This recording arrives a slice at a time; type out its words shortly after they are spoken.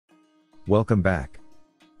Welcome back.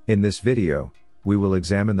 In this video, we will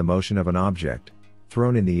examine the motion of an object,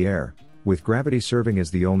 thrown in the air, with gravity serving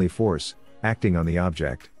as the only force, acting on the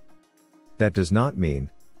object. That does not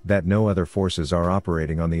mean that no other forces are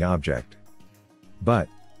operating on the object. But,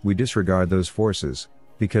 we disregard those forces,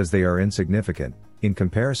 because they are insignificant, in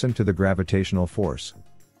comparison to the gravitational force.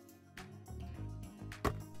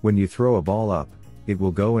 When you throw a ball up, it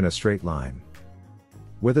will go in a straight line.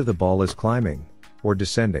 Whether the ball is climbing, or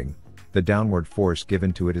descending, the downward force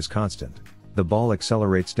given to it is constant. The ball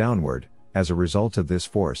accelerates downward, as a result of this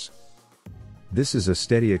force. This is a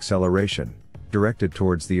steady acceleration, directed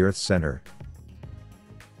towards the Earth's center.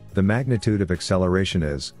 The magnitude of acceleration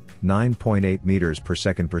is 9.8 meters per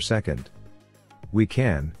second. We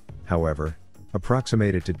can, however,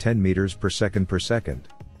 approximate it to 10 meters per second.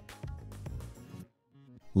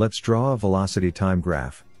 Let's draw a velocity time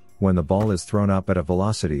graph, when the ball is thrown up at a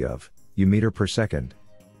velocity of u meter per second.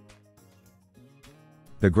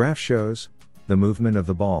 The graph shows the movement of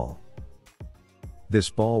the ball.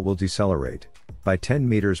 This ball will decelerate by 10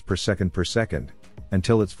 meters per second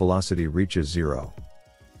until its velocity reaches 0.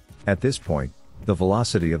 At this point, the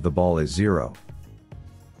velocity of the ball is 0.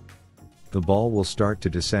 The ball will start to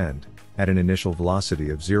descend at an initial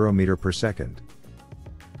velocity of 0 meter per second.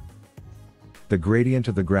 The gradient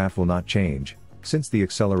of the graph will not change, since the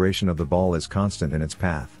acceleration of the ball is constant in its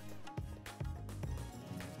path.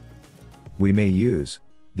 We may use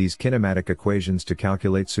these kinematic equations to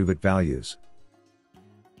calculate Suvit values.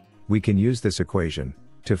 We can use this equation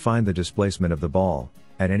to find the displacement of the ball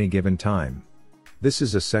at any given time. This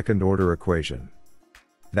is a second-order equation.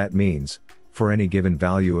 That means, for any given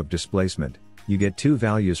value of displacement, you get two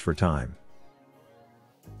values for time.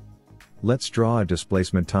 Let's draw a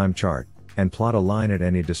displacement time chart and plot a line at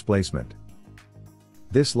any displacement.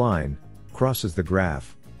 This line crosses the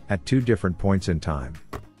graph at two different points in time.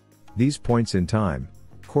 These points in time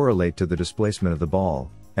correlate to the displacement of the ball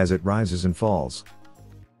as it rises and falls.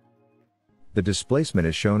 The displacement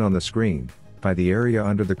is shown on the screen by the area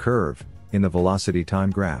under the curve in the velocity time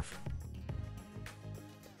graph.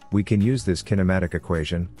 We can use this kinematic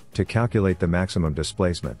equation to calculate the maximum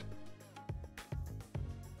displacement.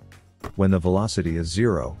 When the velocity is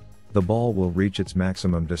 0, the ball will reach its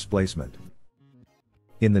maximum displacement.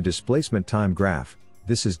 In the displacement time graph,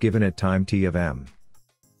 this is given at time t of m.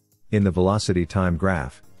 In the velocity time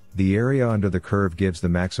graph, the area under the curve gives the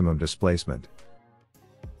maximum displacement.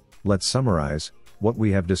 Let's summarize what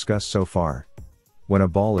we have discussed so far. When a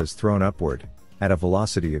ball is thrown upward, at a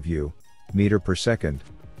velocity of u meter per second,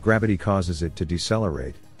 gravity causes it to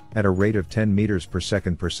decelerate at a rate of 10 meters per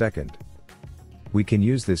second. We can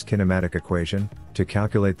use this kinematic equation to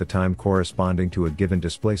calculate the time corresponding to a given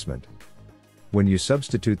displacement. When you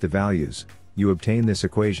substitute the values, you obtain this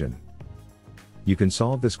equation. You can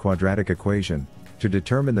solve this quadratic equation to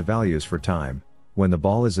determine the values for time when the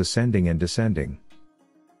ball is ascending and descending.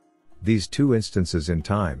 These two instances in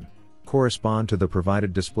time correspond to the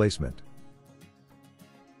provided displacement.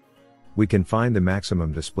 We can find the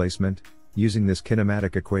maximum displacement using this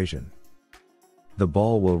kinematic equation. The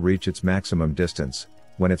ball will reach its maximum distance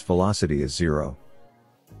when its velocity is 0.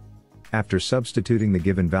 After substituting the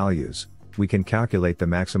given values, we can calculate the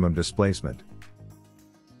maximum displacement.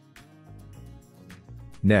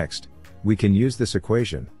 Next, we can use this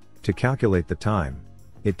equation to calculate the time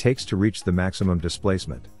it takes to reach the maximum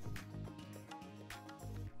displacement.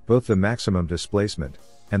 Both the maximum displacement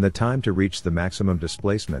and the time to reach the maximum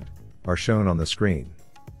displacement are shown on the screen.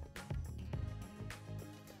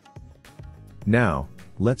 Now,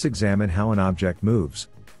 let's examine how an object moves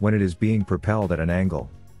when it is being propelled at an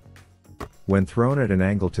angle. When thrown at an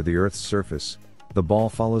angle to the Earth's surface, the ball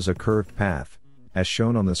follows a curved path, as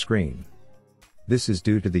shown on the screen. This is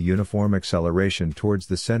due to the uniform acceleration towards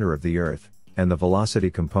the center of the Earth, and the velocity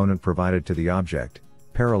component provided to the object,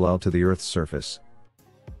 parallel to the Earth's surface.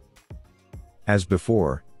 As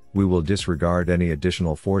before, we will disregard any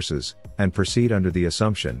additional forces, and proceed under the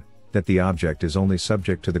assumption that the object is only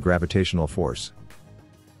subject to the gravitational force.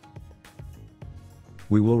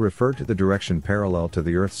 We will refer to the direction parallel to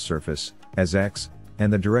the Earth's surface as x,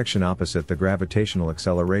 and the direction opposite the gravitational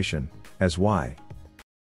acceleration as y.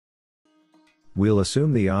 We'll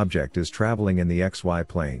assume the object is traveling in the xy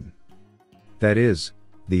plane. That is,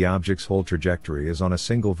 the object's whole trajectory is on a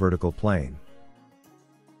single vertical plane.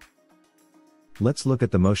 Let's look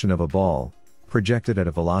at the motion of a ball, projected at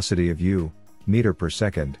a velocity of u meter per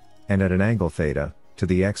second, and at an angle theta, to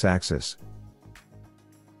the x-axis.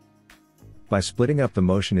 By splitting up the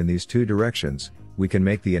motion in these two directions, we can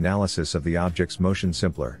make the analysis of the object's motion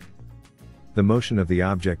simpler. The motion of the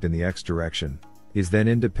object in the x direction is then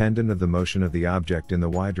independent of the motion of the object in the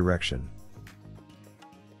y direction.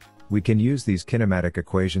 We can use these kinematic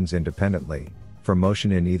equations independently, for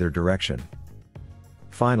motion in either direction.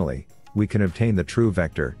 Finally, we can obtain the true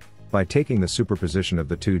vector, by taking the superposition of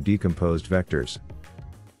the two decomposed vectors.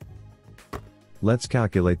 Let's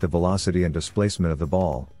calculate the velocity and displacement of the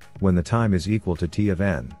ball, when the time is equal to t of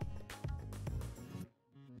n.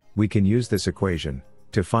 We can use this equation,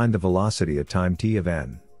 to find the velocity at time t of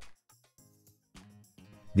n.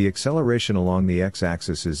 The acceleration along the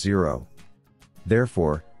x-axis is 0.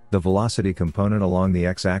 Therefore, the velocity component along the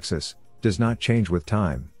x-axis, does not change with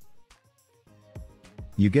time.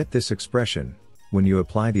 You get this expression, when you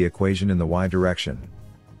apply the equation in the y direction.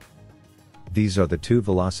 These are the two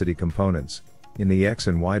velocity components, in the x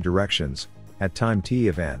and y directions, at time t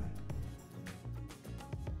of n.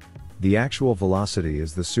 The actual velocity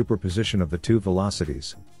is the superposition of the two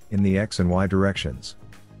velocities, in the x and y directions.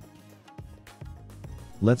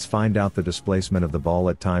 Let's find out the displacement of the ball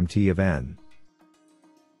at time t of n.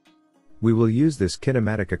 We will use this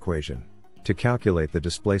kinematic equation, to calculate the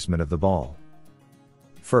displacement of the ball.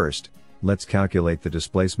 First, let's calculate the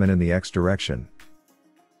displacement in the x direction.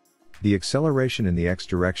 The acceleration in the x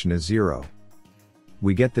direction is 0.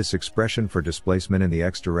 We get this expression for displacement in the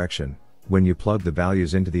x direction, when you plug the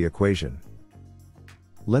values into the equation.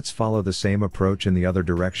 Let's follow the same approach in the other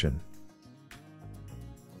direction.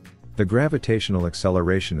 The gravitational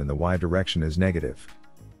acceleration in the y direction is negative.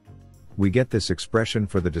 We get this expression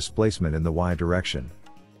for the displacement in the y direction.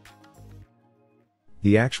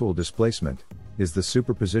 The actual displacement, is the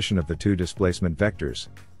superposition of the two displacement vectors,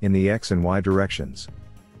 in the x and y directions,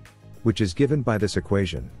 which is given by this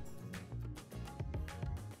equation.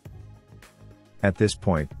 At this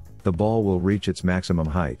point, the ball will reach its maximum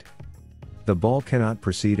height. The ball cannot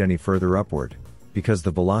proceed any further upward, because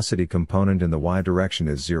the velocity component in the y direction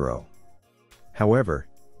is 0. However,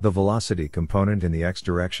 the velocity component in the x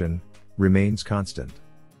direction, remains constant.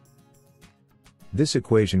 This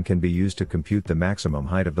equation can be used to compute the maximum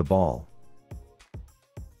height of the ball.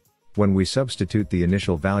 When we substitute the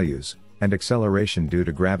initial values, and acceleration due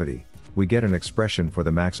to gravity, we get an expression for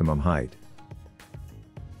the maximum height.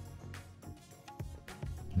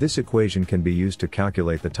 This equation can be used to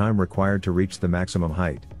calculate the time required to reach the maximum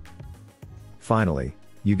height. Finally,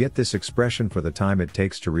 you get this expression for the time it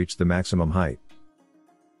takes to reach the maximum height.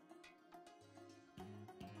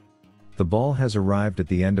 The ball has arrived at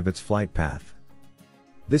the end of its flight path.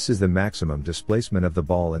 This is the maximum displacement of the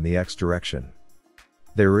ball in the x direction.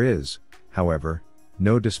 There is, however,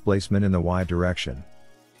 no displacement in the y direction.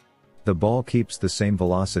 The ball keeps the same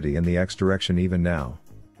velocity in the x direction even now.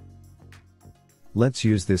 Let's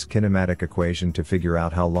use this kinematic equation to figure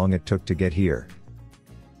out how long it took to get here.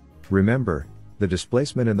 Remember, the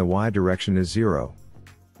displacement in the y direction is 0.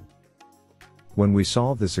 When we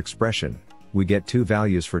solve this expression, we get two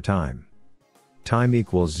values for time. Time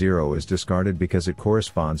equals 0 is discarded because it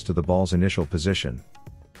corresponds to the ball's initial position.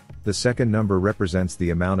 The second number represents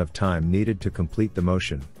the amount of time needed to complete the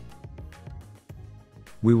motion.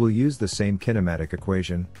 We will use the same kinematic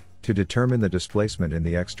equation, to determine the displacement in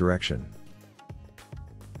the x direction.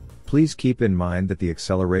 Please keep in mind that the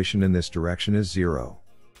acceleration in this direction is 0.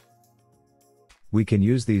 We can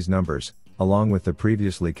use these numbers, along with the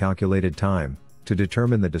previously calculated time, to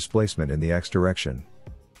determine the displacement in the x direction.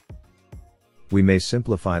 We may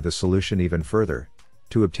simplify the solution even further,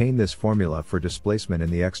 to obtain this formula for displacement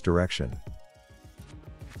in the x direction.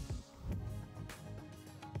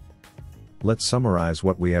 Let's summarize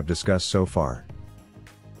what we have discussed so far.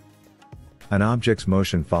 An object's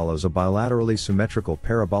motion follows a bilaterally symmetrical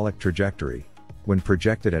parabolic trajectory, when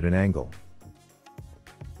projected at an angle.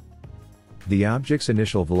 The object's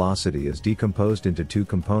initial velocity is decomposed into two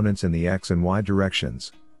components in the x and y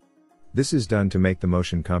directions. This is done to make the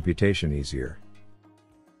motion computation easier.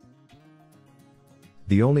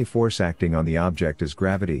 The only force acting on the object is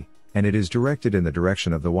gravity, and it is directed in the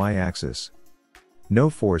direction of the y-axis. No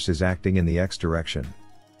force is acting in the x direction.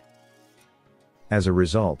 As a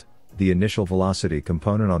result, the initial velocity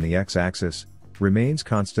component on the x-axis remains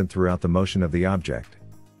constant throughout the motion of the object.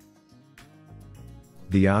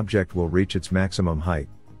 The object will reach its maximum height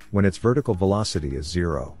when its vertical velocity is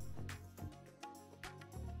 0.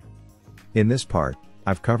 In this part,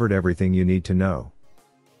 I've covered everything you need to know.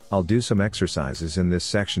 I'll do some exercises in this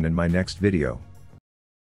section in my next video.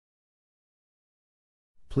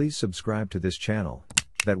 Please subscribe to this channel.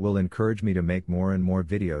 That will encourage me to make more and more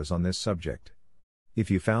videos on this subject.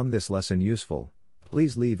 If you found this lesson useful,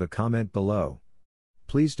 please leave a comment below.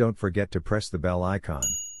 Please don't forget to press the bell icon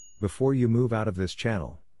before you move out of this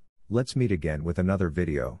channel. Let's meet again with another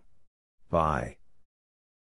video. Bye.